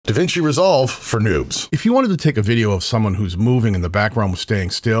DaVinci Resolve for noobs. If you wanted to take a video of someone who's moving and the background was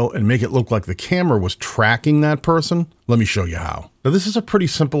staying still and make it look like the camera was tracking that person, let me show you how. Now this is a pretty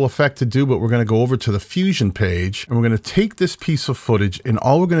simple effect to do, but we're going to go over to the Fusion page and we're going to take this piece of footage and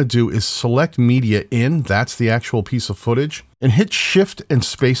all we're going to do is select media in, that's the actual piece of footage, and hit Shift and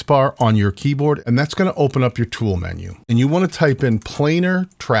Spacebar on your keyboard, and that's going to open up your tool menu. And you want to type in planar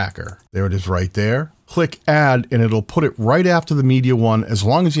tracker. There it is right there. Click add and it'll put it right after the media one as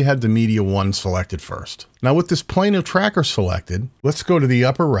long as you had the media one selected first. Now with this planar tracker selected, let's go to the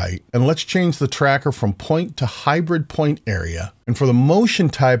upper right and let's change the tracker from point to hybrid point area. And for the motion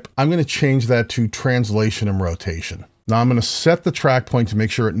type, I'm going to change that to translation and rotation. Now I'm going to set the track point to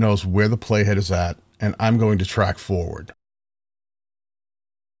make sure it knows where the playhead is at, and I'm going to track forward.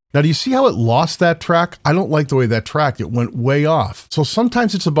 Now, do you see how it lost that track? I don't like the way that tracked. It went way off. So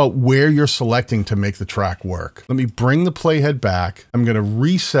sometimes it's about where you're selecting to make the track work. Let me bring the playhead back. I'm going to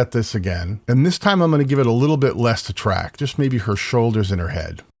reset this again. And this time I'm going to give it a little bit less to track, just maybe her shoulders and her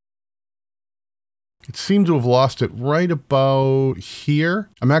head. It seemed to have lost it right about here.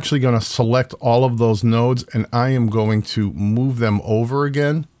 I'm actually going to select all of those nodes and I am going to move them over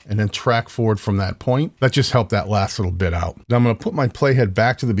again and then track forward from that point. That just helped that last little bit out. Now I'm going to put my playhead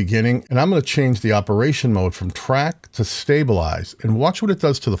back to the beginning and I'm going to change the operation mode from track to stabilize and watch what it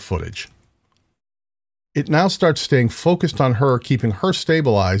does to the footage. It now starts staying focused on her, keeping her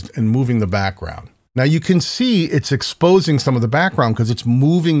stabilized and moving the background. Now you can see it's exposing some of the background because it's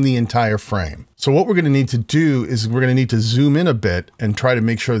moving the entire frame. So what we're going to need to do is we're going to need to zoom in a bit and try to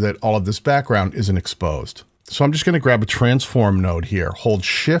make sure that all of this background isn't exposed. So I'm just going to grab a transform node here, hold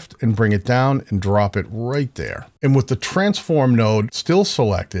shift and bring it down and drop it right there. And with the transform node still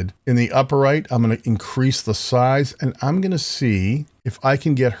selected in the upper right, I'm going to increase the size and I'm going to see if I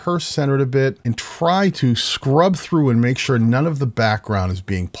can get her centered a bit and try to scrub through and make sure none of the background is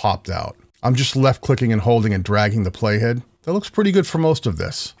being popped out. I'm just left clicking and holding and dragging the playhead. That looks pretty good for most of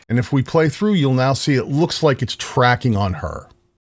this. And if we play through, you'll now see it looks like it's tracking on her.